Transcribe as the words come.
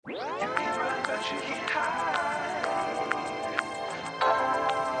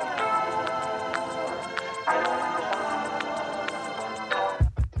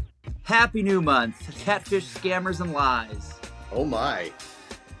Happy New Month, catfish, scammers, and lies. Oh my.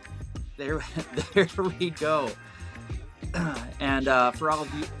 There we go. And for all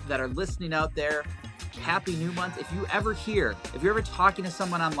of you that are listening out there, Happy New Month. If you're ever talking to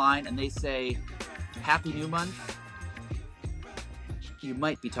someone online and they say Happy New Month, you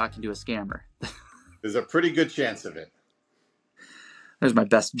might be talking to a scammer. There's a pretty good chance of it. There's my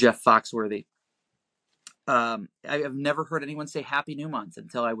best Jeff Foxworthy. I have never heard anyone say Happy New Month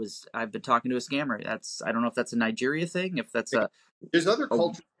until I've been talking to a scammer. I don't know if that's a Nigeria thing, if that's there's other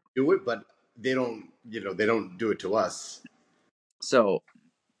cultures that do it, but they don't do it to us. So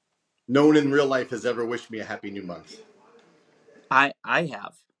no one in real life has ever wished me a Happy New Month. I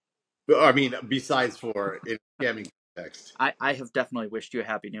have. I mean, besides for in scamming context. I have definitely wished you a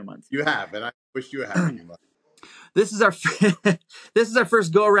Happy New Month. You have, and I wish you a Happy New Month. This is our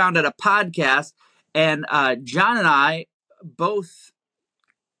first go around at a podcast, and John and I both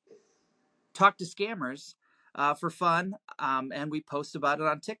talk to scammers for fun, and we post about it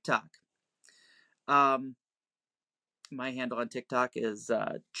on TikTok. My handle on TikTok is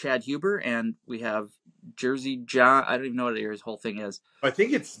Chad Huber, and we have Jersey John. I don't even know what his whole thing is. I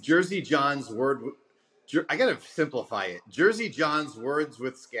think it's Jersey John's word. I gotta simplify it. Jersey John's words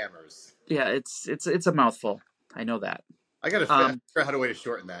with scammers. Yeah, it's a mouthful. I know that. I gotta figure out how to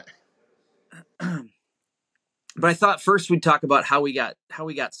shorten that. But I thought first we'd talk about how we got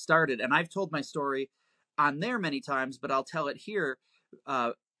started, and I've told my story on there many times, but I'll tell it here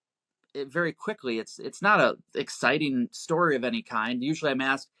very quickly. It's not a exciting story of any kind. Usually I'm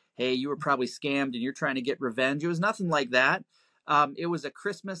asked, "Hey, you were probably scammed and you're trying to get revenge." It was nothing like that. It was a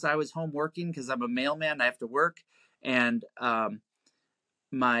Christmas. I was home working because I'm a mailman. I have to work, and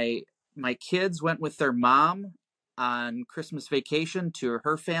my kids went with their mom on Christmas vacation to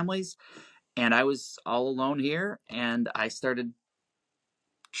her family's, and I was all alone here, and I started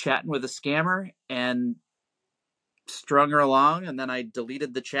chatting with a scammer and strung her along, and then I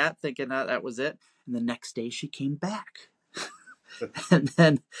deleted the chat thinking that was it, and the next day she came back. and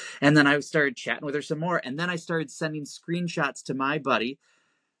then I started chatting with her some more, and then I started sending screenshots to my buddy.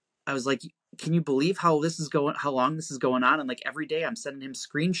 I was like, can you believe how long this is going on? And like every day I'm sending him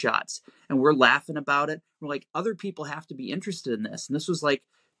screenshots, and we're laughing about it. We're like, other people have to be interested in this. And this was like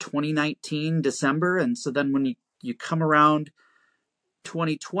 2019 December, and so then when you come around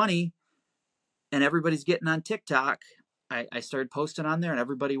 2020 and everybody's getting on TikTok, I started posting on there, and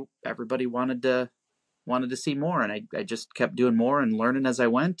everybody wanted to see more, and I just kept doing more and learning as I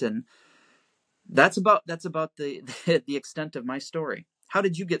went, and that's about the extent of my story. How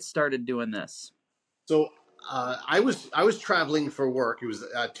did you get started doing this? So I was traveling for work. It was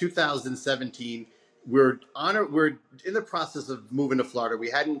 2017. We're in the process of moving to Florida. We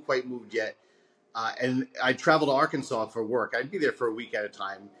hadn't quite moved yet, and I traveled to Arkansas for work. I'd be there for a week at a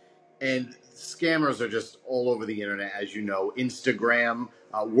time, and scammers are just all over the internet, as you know. Instagram,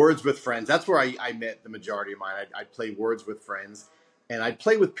 Words with Friends. That's where I met the majority of mine. I'd play Words with Friends, and I'd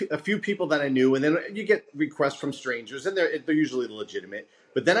play with a few people that I knew, and then you get requests from strangers, and they're usually legitimate.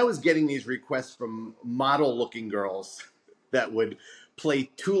 But then I was getting these requests from model-looking girls that would play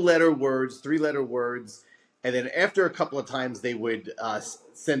 2-letter words, 3-letter words, and then after a couple of times they would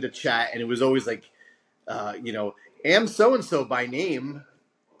send a chat, and it was always like, am so-and-so by name.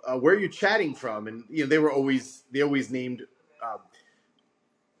 Where are you chatting from? And they always named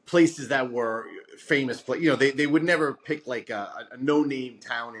places that were famous. They would never pick like a no-name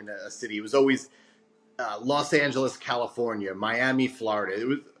town in a city. It was always Los Angeles, California, Miami, Florida. It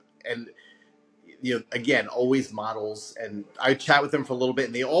was, and again, always models. And I chat with them for a little bit,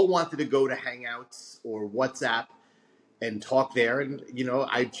 and they all wanted to go to Hangouts or WhatsApp and talk there. And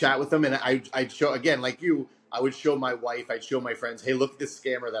I'd chat with them, and I'd show, again, like you, I would show my wife, I'd show my friends, hey, look at this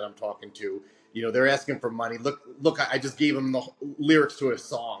scammer that I'm talking to. They're asking for money. Look, I just gave them the lyrics to a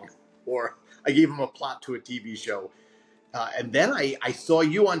song, or I gave them a plot to a TV show. And then I saw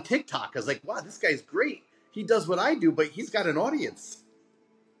you on TikTok. I was like, wow, this guy's great. He does what I do, but he's got an audience.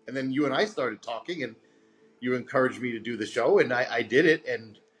 And then you and I started talking, and you encouraged me to do the show, and I did it.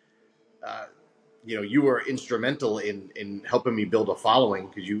 And, you were instrumental in helping me build a following,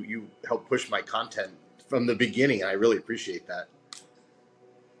 because you helped push my content from the beginning. And I really appreciate that.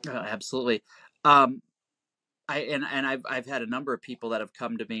 Absolutely. I've had a number of people that have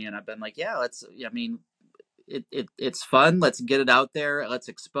come to me, and I've been like, yeah, it's fun. Let's get it out there. Let's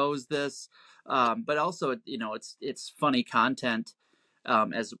expose this. But also, it's funny content,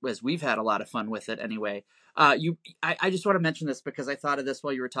 as we've had a lot of fun with it anyway. I just want to mention this because I thought of this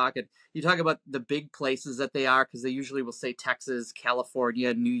while you were talking. You talk about the big places that they are because they usually will say Texas,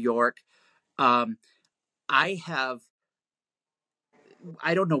 California, New York. Um, I have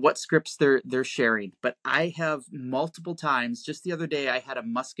I don't know what scripts they're sharing, but I have multiple times. Just the other day, I had a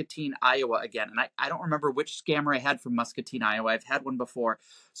Muscatine, Iowa again, and I don't remember which scammer I had from Muscatine, Iowa. I've had one before,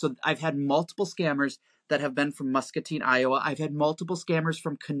 so I've had multiple scammers that have been from Muscatine, Iowa. I've had multiple scammers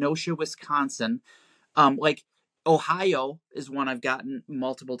from Kenosha, Wisconsin. Like Ohio is one I've gotten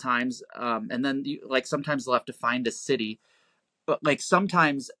multiple times, and then like sometimes they'll have to find a city, but like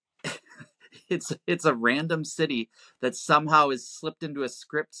sometimes it's a random city that somehow is slipped into a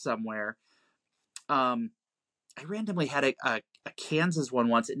script somewhere. Um, I randomly had a Kansas one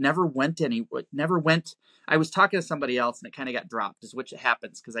once. It never went any. It never went. I was talking to somebody else and it kind of got dropped, is which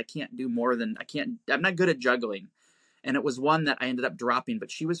happens because I can't do more than I can't. I'm not good at juggling, and it was one that I ended up dropping.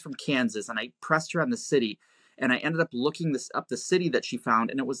 But she was from Kansas, and I pressed her on the city, and I ended up looking this up the city that she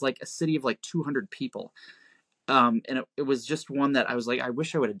found, and it was like a city of like 200 people. And it was just one that I was like, I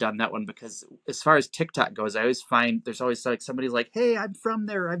wish I would have done that one because as far as TikTok goes, I always find there's always like somebody's like, hey, I'm from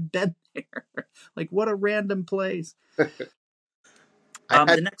there, I've been there. Like, what a random place. I had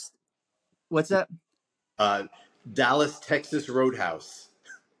The next, what's that? uh, Dallas, Texas Roadhouse.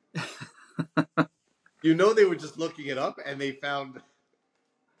 You know, they were just looking it up and they found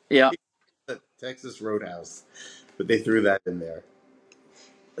Yeah. the Texas Roadhouse, but they threw that in there.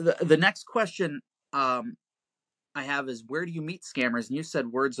 The next question I have is, where do you meet scammers? And you said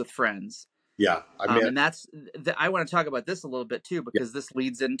words with friends. Yeah, I mean, And that's I want to talk about this a little bit too yeah, because this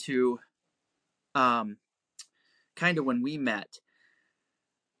leads into um, kind of when we met.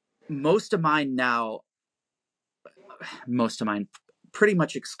 Most of mine now, most of mine, pretty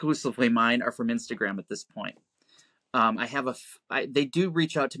much exclusively mine, are from Instagram at this point. I have they do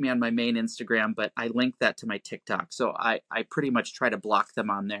reach out to me on my main Instagram, but I link that to my TikTok. So I pretty much try to block them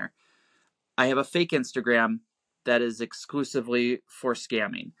on there. I have a fake Instagram that is exclusively for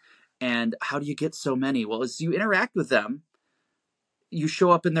scamming. And how do you get so many? Well, as you interact with them, you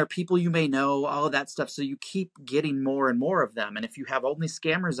show up in there, people you may know, all of that stuff. So you keep getting more and more of them. And if you have only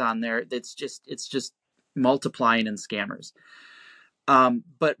scammers on there, it's just multiplying in scammers.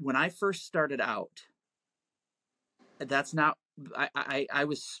 But when I first started out, that's not I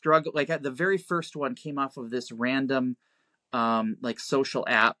was struggling. Like the very first one came off of this random like social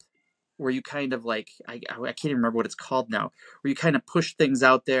app where you kind of like I can't even remember what it's called now, where you kind of push things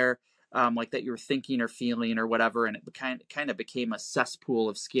out there, like that you're thinking or feeling or whatever, and it kind of became a cesspool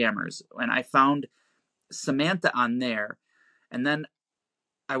of scammers. And I found Samantha on there, and then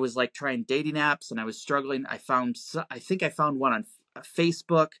I was like trying dating apps, and I was struggling. I think I found one on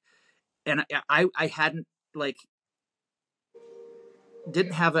Facebook, and I hadn't like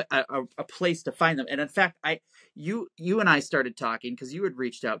didn't have a place to find them. And in fact, you and I started talking because you had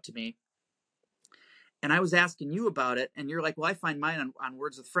reached out to me and I was asking you about it, and you're like, well, I find mine on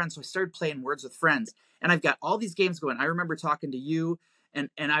Words with Friends. So I started playing Words with Friends, and I've got all these games going. I remember talking to you, and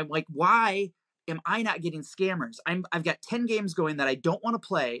I'm like, why am I not getting scammers? I've got 10 games going that I don't want to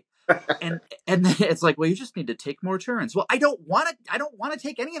play. And then it's like, well, you just need to take more turns. Well, I don't want to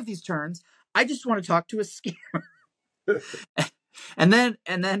take any of these turns. I just want to talk to a scammer. And then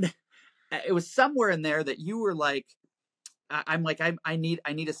it was somewhere in there that you were like, I'm like, I need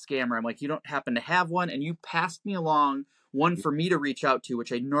a scammer. I'm like, you don't happen to have one, and you passed me along one for me to reach out to,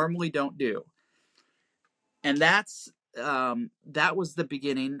 which I normally don't do. And that was the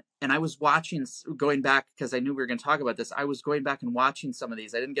beginning. And I was watching, going back because I knew we were going to talk about this. I was going back and watching some of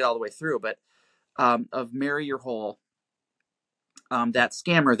these. I didn't get all the way through, but of Mary Urhole, that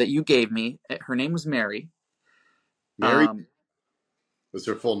scammer that you gave me. Her name was Mary. Mary Um, was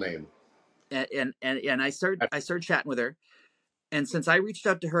her full name. and I started chatting with her. And since I reached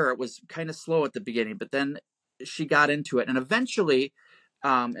out to her, it was kind of slow at the beginning, but then she got into it, and eventually,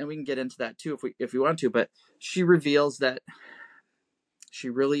 and we can get into that too if we want to. But she reveals that she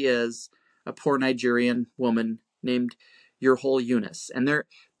really is a poor Nigerian woman named Urhole Eunice, and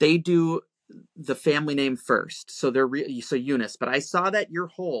they do the family name first, so so Eunice. But I saw that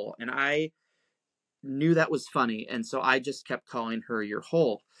Urhole, and I knew that was funny, and so I just kept calling her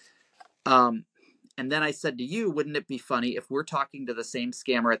Urhole. Um, And then I said to you, wouldn't it be funny if we're talking to the same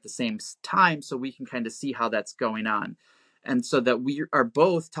scammer at the same time so we can kind of see how that's going on? And so that we are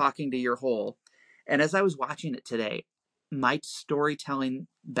both talking to Urhole. And as I was watching it today, my storytelling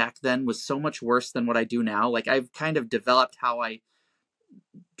back then was so much worse than what I do now. Like I've kind of developed how I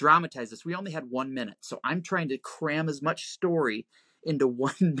dramatize this. We only had 1 minute. So I'm trying to cram as much story into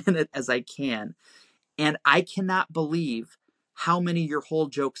 1 minute as I can. And I cannot believe how many Urhole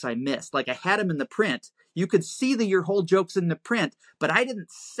jokes I missed. Like I had them in the print. You could see your whole jokes in the print, but I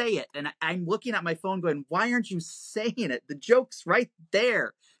didn't say it. And I'm looking at my phone going, why aren't you saying it? The joke's right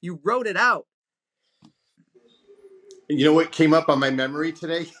there. You wrote it out. You know what came up on my memory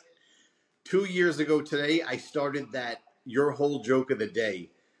today? 2 years ago today, I started that your whole joke of the day,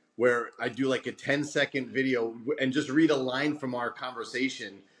 where I do like a 10-second video and just read a line from our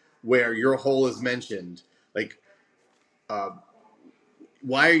conversation where your whole is mentioned. Like, uh,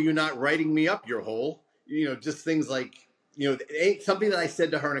 why are you not writing me up your whole? Just things like, something that I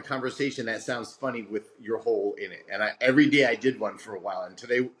said to her in a conversation that sounds funny with your whole in it. And every day I did one for a while. And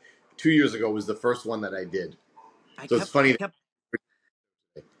today, 2 years ago, was the first one that I did. I So it's kept, I funny. kept,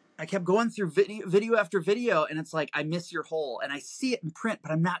 I kept going through video after video, and it's like, I miss your whole, and I see it in print,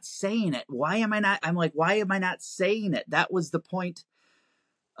 but I'm not saying it. Why am I not? I'm like, why am I not saying it? That was the point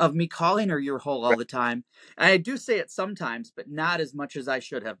of me calling her your whole all the time. And I do say it sometimes, but not as much as I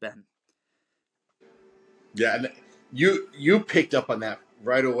should have been. Yeah, and you picked up on that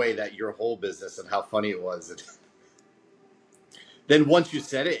right away, that your whole business and how funny it was. And then once you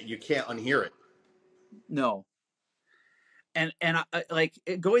said it, you can't unhear it. No. And like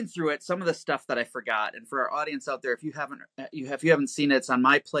going through it, some of the stuff that I forgot. And for our audience out there, if you haven't seen it, it's on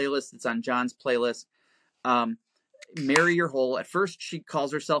my playlist. It's on John's playlist. Mary your whole. At first, she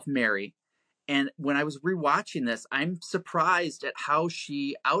calls herself Mary, and when I was rewatching this, I'm surprised at how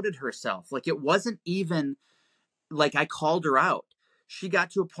she outed herself. Like, it wasn't even like I called her out. She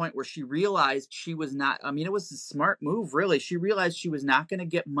got to a point where she realized she was not, I mean, it was a smart move, really. She realized she was not going to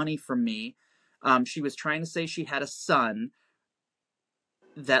get money from me. She was trying to say she had a son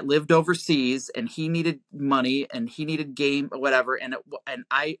that lived overseas, and he needed money and he needed game or whatever. And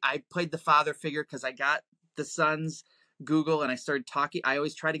I played the father figure because I got the son's Google, and I started talking. I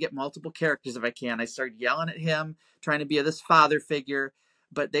always try to get multiple characters if I can. I started yelling at him, trying to be this father figure,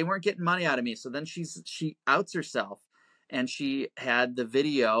 but they weren't getting money out of me. So then she outs herself, and she had the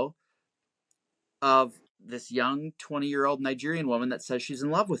video of this young 20-year-old Nigerian woman that says she's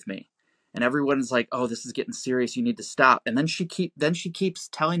in love with me. And everyone's like, "Oh, this is getting serious. You need to stop." And then she keeps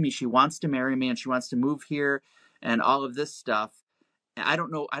telling me she wants to marry me and she wants to move here and all of this stuff. And I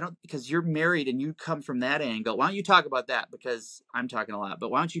don't know. I don't, because you're married and you come from that angle. Why don't you talk about that? Because I'm talking a lot.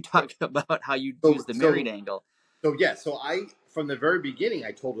 But why don't you talk about how you So use the married so angle? so yeah. So I, from the very beginning,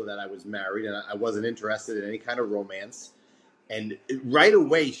 I told her that I was married and I wasn't interested in any kind of romance. And right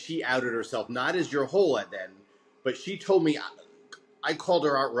away, she outed herself, not as your whole at then, but she told me, I called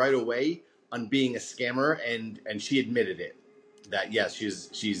her out right away on being a scammer, and she admitted it. That yes,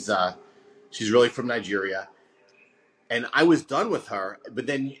 she's really from Nigeria, and I was done with her. But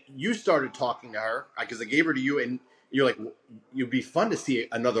then you started talking to her because I gave her to you, and you're like, it'd be fun to see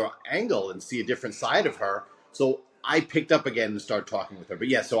another angle and see a different side of her. So I picked up again and started talking with her. But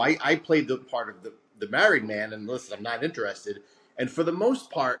yeah, so I played the part of the married man, and listen, I'm not interested. And for the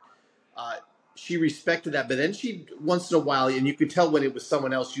most part, uh, she respected that. But then she, once in a while, and you could tell when it was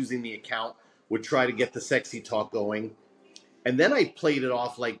someone else using the account, would try to get the sexy talk going. And then I played it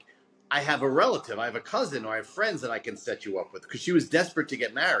off like I have a relative, I have a cousin, or I have friends that I can set you up with, because she was desperate to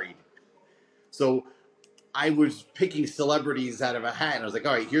get married. So I was picking celebrities out of a hat. And I was like,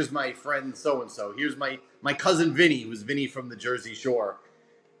 all right, here's my friend so and so. Here's my cousin Vinny, who's Vinny from the Jersey Shore.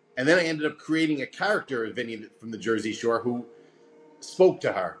 And then I ended up creating a character of Vinny from the Jersey Shore who spoke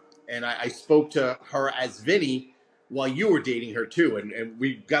to her. And I spoke to her as Vinny while you were dating her too. And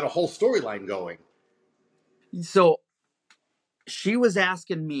we got a whole storyline going. So she was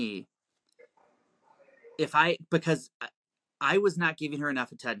asking me because I was not giving her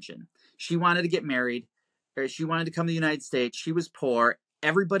enough attention. She wanted to get married, or she wanted to come to the United States. She was poor.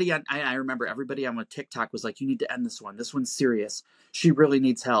 Everybody I remember everybody on TikTok was like, "You need to end this one. This one's serious. She really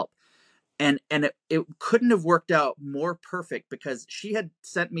needs help." And it couldn't have worked out more perfect, because she had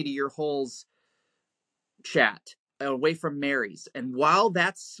sent me to your hole's chat away from Mary's. And while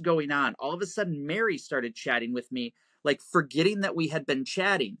that's going on, all of a sudden Mary started chatting with me, like forgetting that we had been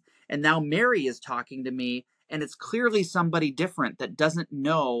chatting. And now Mary is talking to me, and it's clearly somebody different that doesn't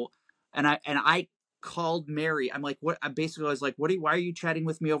know. And I called Mary. I'm like, what? I basically was like, why are you chatting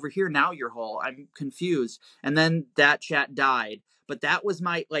with me over here now, your whole? I'm confused. And then that chat died. But that was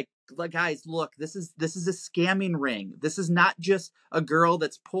my like, guys, look, this is a scamming ring. This is not just a girl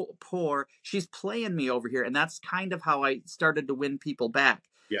that's poor. She's playing me over here. And that's kind of how I started to win people back.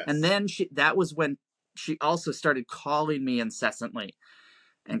 And Yes. then that was when she also started calling me incessantly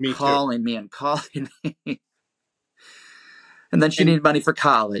and Me too. calling me and calling me. And then she And needed money for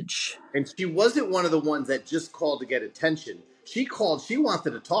college. and she wasn't one of the ones that just called to get attention. She called, she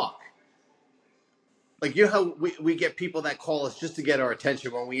wanted to talk. like, you know how we get people that call us just to get our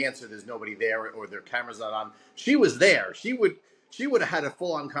attention. When we answer, there's nobody there or their camera's not on. She was there. She would have had a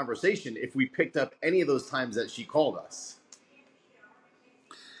full on conversation if we picked up any of those times that she called us.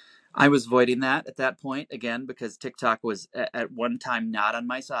 I was avoiding that at that point again because TikTok was at one time not on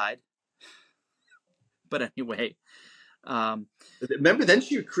my side. But anyway, Remember, then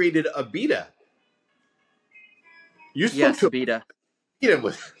she created Abita. You spoke yes, to Abita.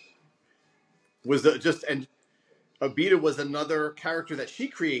 Abita just and Abita was another character that she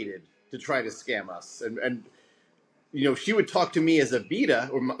created to try to scam us, and she would talk to me as Abita,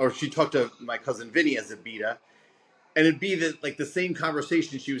 or she talked to my cousin Vinny as Abita, and it'd be the same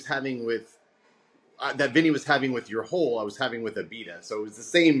conversation she was having with that Vinny was having with Urhole. I was having with Abita, so it was the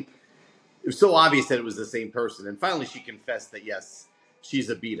same. It was so obvious that it was the same person, and finally she confessed that yes, she's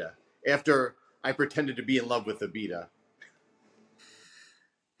Abita. After I pretended to be in love with Abita.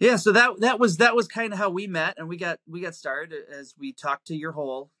 Yeah, so that was kind of how we met, and we got started as we talked to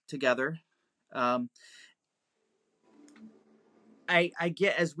Urhole together. I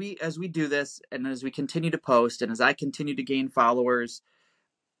get as we do this, and as we continue to post, and as I continue to gain followers,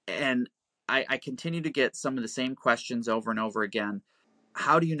 and I continue to get some of the same questions over and over again.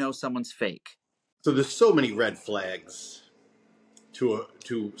 How do you know someone's fake? So there's so many red flags to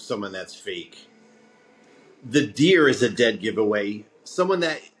someone that's fake. The deer is a dead giveaway. Someone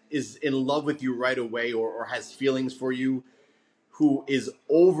that is in love with you right away, or has feelings for you, who is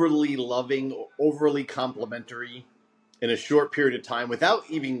overly loving or overly complimentary in a short period of time without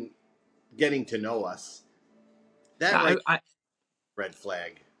even getting to know us. That right, red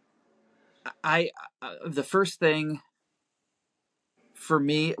flag. The first thing for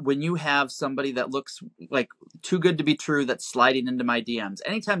me, when you have somebody that looks like too good to be true, that's sliding into my DMs.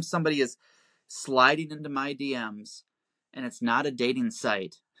 Anytime somebody is sliding into my DMs and it's not a dating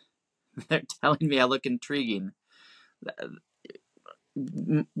site, they're telling me I look intriguing.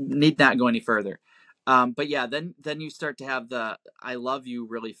 Need not go any further. But yeah, then you start to have the "I love you"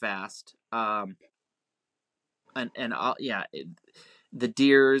 really fast. The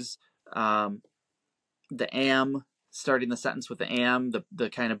deers, the am, starting the sentence with the am, the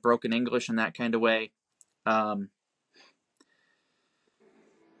kind of broken English in that kind of way.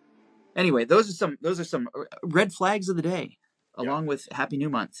 Anyway, those are some red flags of the day, along with Happy New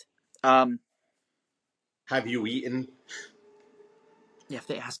Month. Have you eaten? You have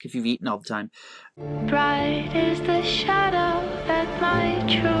to ask if you've eaten all the time. Bright is the shadow that my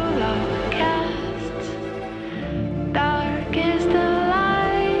true love casts. Dark is the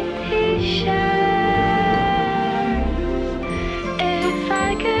light he shares. If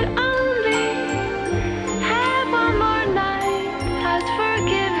I could only have one more night, I'd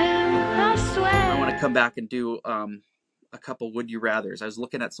forgive him, I swear. I want to come back and do a couple Would You Rathers. I was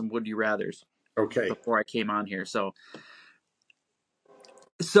looking at some Would You Rathers before I came on here. So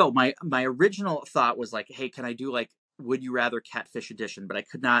my original thought was like, hey, can I do like Would You Rather Catfish Edition? But I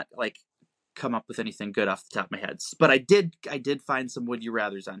could not like come up with anything good off the top of my head. But I did find some Would You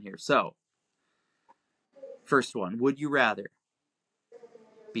Rathers on here. So first one, would you rather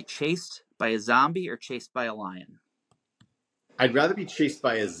be chased by a zombie or chased by a lion? I'd rather be chased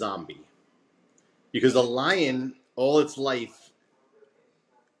by a zombie, because a lion, all its life,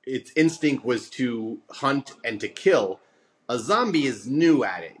 its instinct was to hunt and to kill. A zombie is new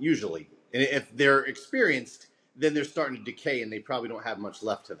at it, usually. And if they're experienced, then they're starting to decay and they probably don't have much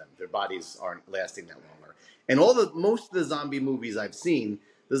left to them. Their bodies aren't lasting that longer. And most of the zombie movies I've seen,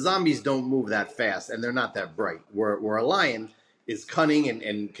 the zombies don't move that fast and they're not that bright. Where a lion is cunning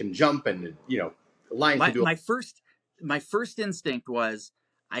and can jump, and a lion can do my first instinct was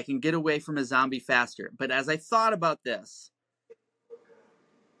I can get away from a zombie faster. But as I thought about this,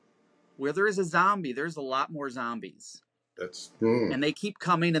 where there is a zombie, there's a lot more zombies. And they keep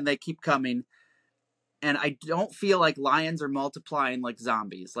coming and they keep coming. And I don't feel like lions are multiplying like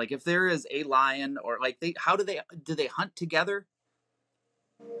zombies. Like if there is a lion, or like do they hunt together?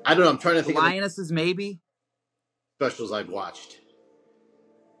 I don't know. I'm trying to think of lionesses, maybe specials I've watched.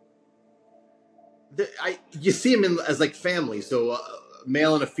 You see them as like family. So a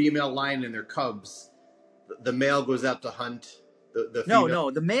male and a female lion and their cubs. The male goes out to hunt.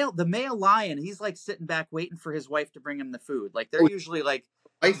 The male lion, he's like sitting back waiting for his wife to bring him the food. Like they're usually like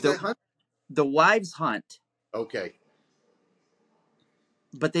the wives hunt. Okay.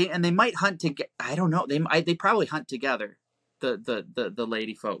 But they might hunt together. I don't know. They probably hunt together. The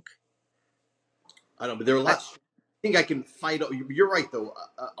lady folk. I don't know, but there are lots. I think I can fight. You're right though.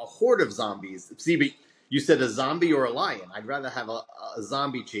 A horde of zombies. See, but you said a zombie or a lion. I'd rather have a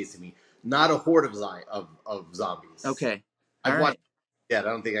zombie chasing me, not a horde of zombies. Okay. I've watched. Yeah, I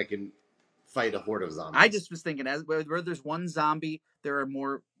don't think I can fight a horde of I zombies. just was thinking, as where there's one zombie, there are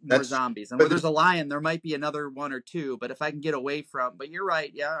more That's zombies, and where but there's a lion, there might be another one or two. But if I can get away from, but you're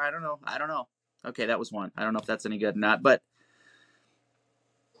right, yeah, I don't know, Okay, that was one. I don't know if that's any good or not, but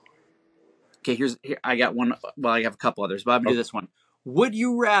okay, here I got one. Well, I have a couple others, but I'm gonna do this one. Would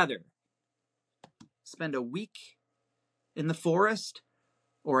you rather spend a week in the forest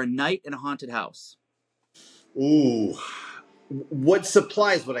or a night in a haunted house? ooh. What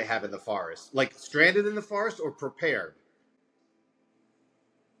supplies would I have in the forest? Like stranded in the forest or prepared?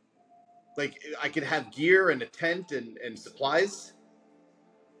 Like I could have gear and a tent and supplies.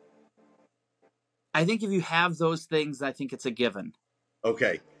 I think if you have those things, I think it's a given.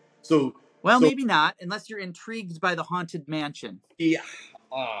 Okay. So Well, so maybe not, unless you're intrigued by the haunted mansion. yeah.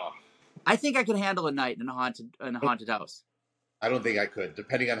 Ah, I think I could handle a night in a haunted house. I don't think I could,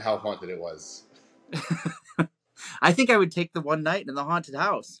 depending on how haunted it was. I think I would take the one night in the haunted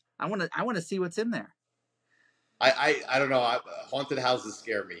house. I want to see what's in there. I don't know. Haunted houses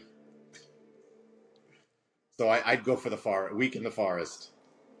scare me, so I'd go for a week in the forest.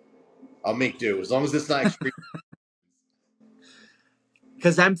 I'll make do as long as it's not extreme.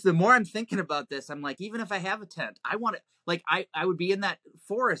 Because the more I'm thinking about this, I'm like, even if I have a tent, I want it. Like I would be in that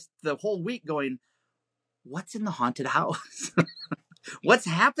forest the whole week, going, "What's in the haunted house? What's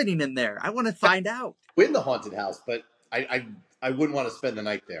happening in there? I want to find out." In the haunted house, but I wouldn't want to spend the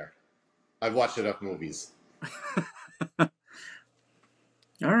night there. I've watched enough movies. All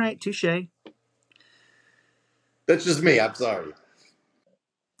right, touche. That's just me. I'm sorry.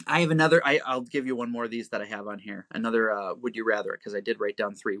 I have another. I'll give you one more of these that I have on here. Another. Would you rather? Because I did write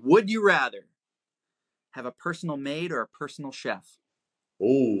down three. Would you rather have a personal maid or a personal chef?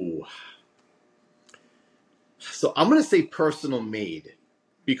 Oh, so I'm gonna say personal maid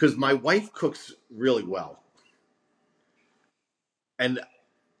because my wife cooks really well, and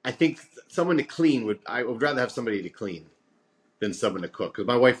I think someone to clean would. I would rather have somebody to clean than someone to cook because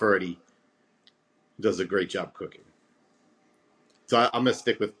my wife already does a great job cooking. So I'm gonna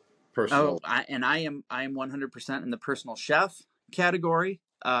stick with Oh, personal. I am 100% in the personal chef category.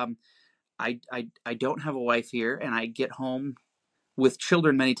 I don't have a wife here, and I get home with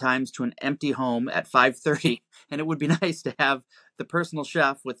children many times to an empty home at 5:30, and it would be nice to have the personal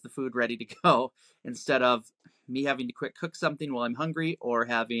chef with the food ready to go instead of me having to quick cook something while I'm hungry or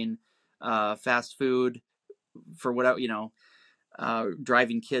having fast food for whatever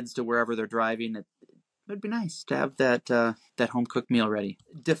driving kids to wherever they're driving. It'd be nice to have that home cooked meal ready.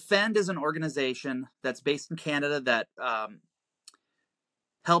 Defend is an organization that's based in Canada that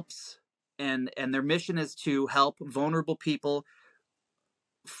helps, and their mission is to help vulnerable people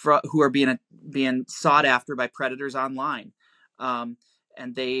who are being sought after by predators online. Um,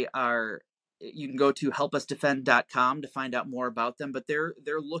 and they are. You can go to helpusdefend.com to find out more about them. But they're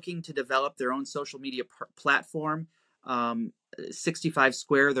looking to develop their own social media platform. 65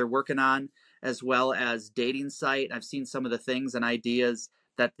 Square they're working on, as well as dating site. I've seen some of the things and ideas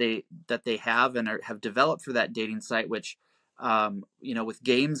that they have and have developed for that dating site, which with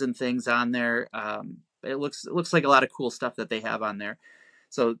games and things on there. It looks like a lot of cool stuff that they have on there.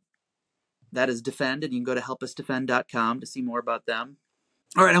 So that is Defend, and you can go to helpusdefend.com to see more about them.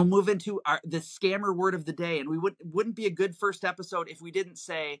 All right, I'll move into the scammer word of the day, and we wouldn't be a good first episode if we didn't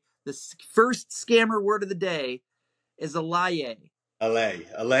say the first scammer word of the day is alaye. LA.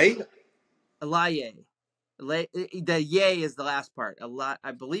 Alaye. The yay is the last part.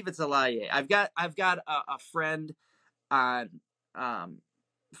 I believe it's alaye. I've got a friend on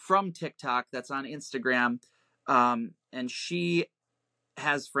from TikTok that's on Instagram, and she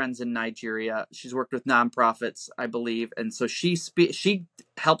has friends in Nigeria. She's worked with nonprofits, I believe, and so she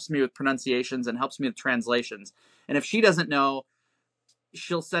helps me with pronunciations and helps me with translations. And if she doesn't know,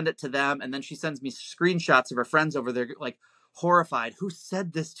 she'll send it to them, and then she sends me screenshots of her friends over there, like horrified. Who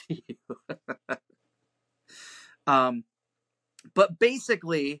said this to you? But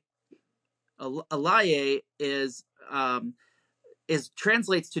basically, alaye is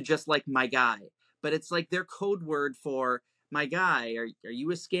translates to just like my guy, but it's like their code word for my guy. Are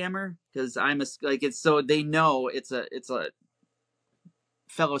you a scammer? Because I'm it's so they know it's a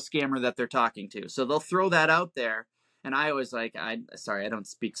fellow scammer that they're talking to. So they'll throw that out there, and I always sorry, I don't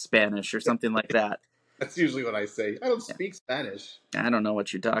speak Spanish or something like that. That's usually what I say. I don't speak Spanish. I don't know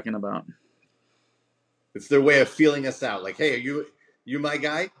what you're talking about. It's their way of feeling us out. Like, hey, are you my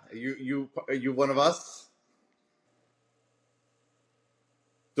guy? Are you one of us?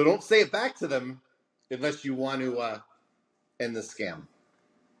 So don't say it back to them unless you want to end the scam.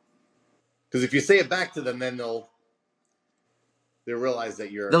 Because if you say it back to them, then they'll realize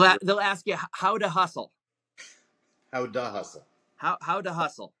that you're They'll ask you how to hustle. how to hustle. how to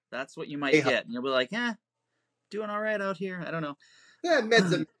hustle. That's what you might Hey, get, and you'll be like, doing all right out here. I don't know. yeah,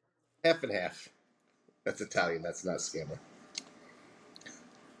 mezza, half and half. That's Italian. That's not scammer.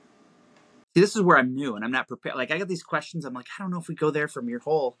 See, this is where I'm new and I'm not prepared. Like I got these questions. I'm like, I don't know if we go there from your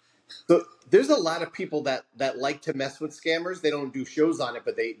whole. So there's a lot of people that like to mess with scammers. They don't do shows on it,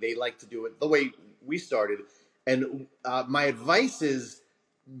 but they like to do it the way we started. And my advice is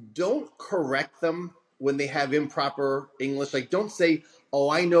don't correct them when they have improper English. Like don't say, "Oh,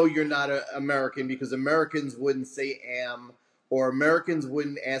 I know you're not an American," because Americans wouldn't say "am" or Americans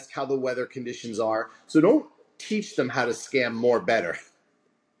wouldn't ask how the weather conditions are. So don't teach them how to scam more better.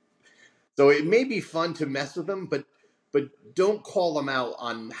 So it may be fun to mess with them, but don't call them out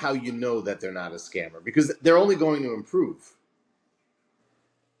on how you know that they're not a scammer because they're only going to improve.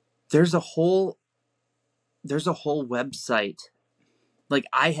 There's a whole website. Like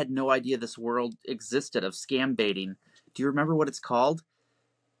I had no idea this world existed of scam baiting. Do you remember what it's called?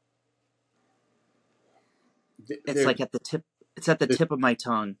 It's They're, like at the tip. It's at the tip of my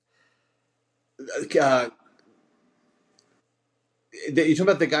tongue. you talking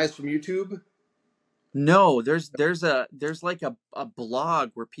about the guys from YouTube? No, there's like a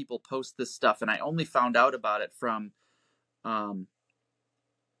blog where people post this stuff, and I only found out about it from um,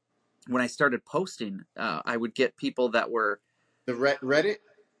 when I started posting. I would get people that were The Reddit?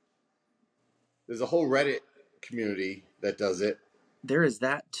 There's a whole Reddit community that does it. there is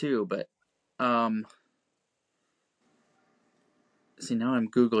that too, but see now I'm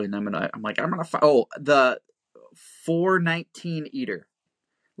googling them, and I'm like I'm gonna the 419 eater,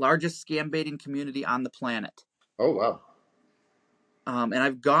 largest scam baiting community on the planet. Oh wow. And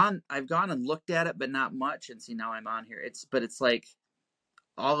I've gone and looked at it, but not much. And see now I'm on here. It's like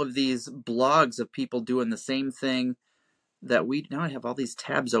all of these blogs of people doing the same thing that we now I have all these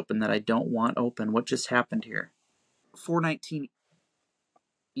tabs open that I don't want open. What just happened here? 419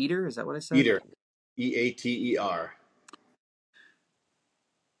 eater, is that what I said? Eater. EATER.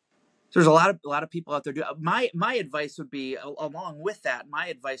 So there's a lot of people out there do my advice would be along with that, my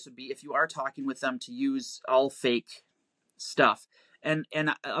advice would be if you are talking with them to use all fake stuff. And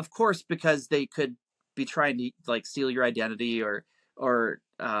of course because they could be trying to like steal your identity or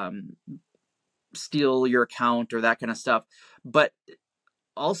steal your account or that kind of stuff. But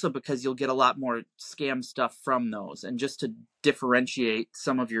also because you'll get a lot more scam stuff from those, and just to differentiate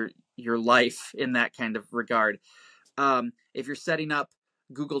some of your life in that kind of regard, if you're setting up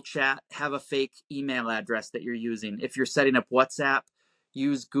Google Chat, have a fake email address that you're using. If you're setting up WhatsApp,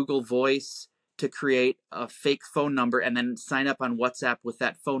 use Google Voice to create a fake phone number and then sign up on WhatsApp with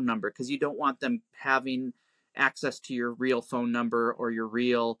that phone number, because you don't want them having access to your real phone number or your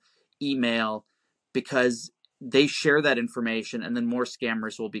real email, because they share that information and then more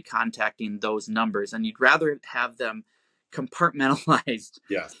scammers will be contacting those numbers, and you'd rather have them compartmentalized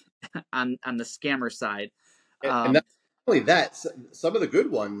Yes. on the scammer side. And not only that, some of the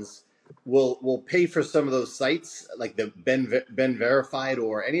good ones will pay for some of those sites like the Ben Verified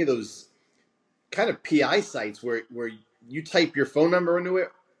or any of those kind of PI sites where you type your phone number into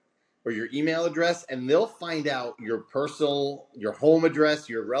it or your email address, and they'll find out your your home address,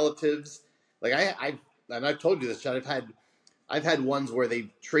 your relatives. Like I've told you this, John. I've had ones where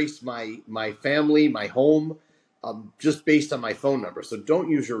they've traced my family, my home, just based on my phone number. So don't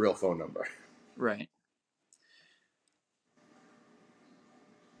use your real phone number. Right.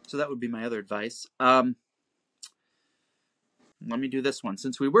 So that would be my other advice. Let me do this one.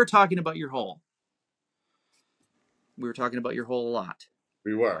 Since we were talking about Urhole, we were talking about Urhole a lot.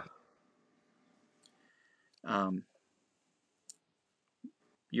 We were.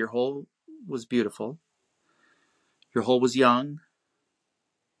 Urhole was beautiful. Urhole was young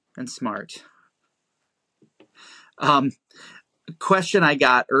and smart. Question I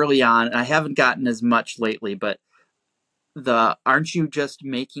got early on, and I haven't gotten as much lately, but aren't you just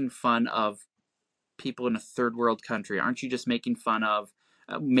making fun of people in a third world country? Aren't you just making fun of,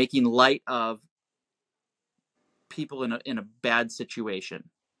 making light of people in a bad situation?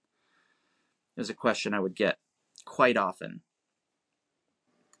 Is a question I would get quite often.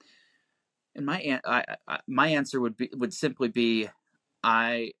 And my answer would simply be,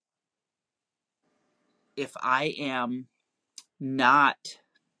 if I am not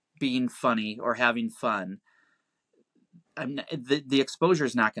being funny or having fun, the exposure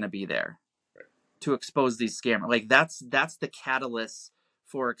is not going to be there to expose these scammers. Like that's the catalyst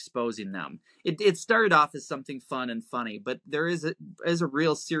for exposing them. It started off as something fun and funny, but there is a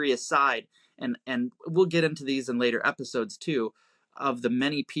real serious side, and we'll get into these in later episodes too, of the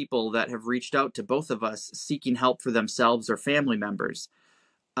many people that have reached out to both of us seeking help for themselves or family members.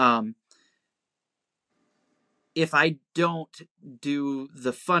 if I don't do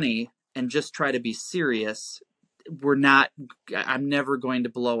the funny and just try to be serious, I'm never going to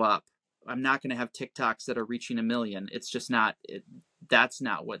blow up. I'm not going to have TikToks that are reaching 1 million. It's just not, that's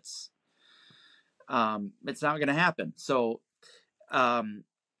not it's not going to happen. So, um,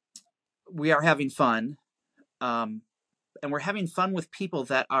 we are having fun. And we're having fun with people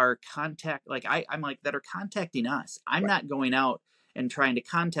that are I'm like, that are contacting us. I'm Right. not going out and trying to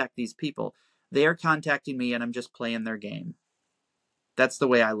contact these people. They are contacting me and I'm just playing their game. That's the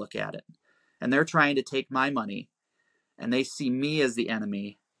way I look at it. And they're trying to take my money and they see me as the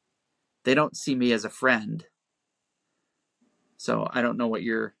enemy. They don't see me as a friend. So I don't know what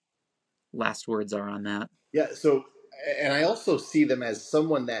your last words are on that. Yeah. So, and I also see them as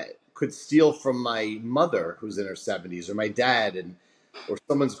someone that could steal from my mother, who's in her 70s, or my dad, or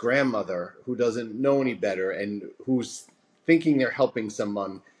someone's grandmother who doesn't know any better and who's thinking they're helping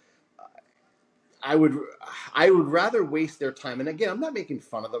someone. I would I would rather waste their time. And again, I'm not making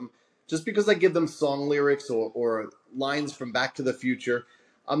fun of them just because I give them song lyrics or lines from Back to the Future.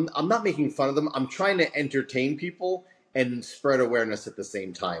 I'm not making fun of them. I'm trying to entertain people and spread awareness at the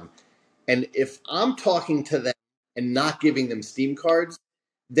same time. And if I'm talking to them and not giving them Steam cards,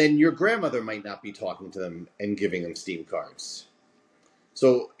 then your grandmother might not be talking to them and giving them Steam cards.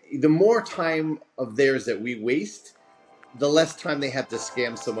 So the more time of theirs that we waste, the less time they have to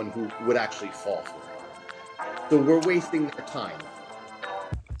scam someone who would actually fall for it. So we're wasting their time.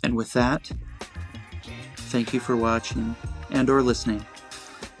 And with that, thank you for watching and or listening.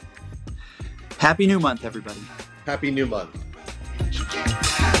 Happy New Month, everybody. Happy New Month.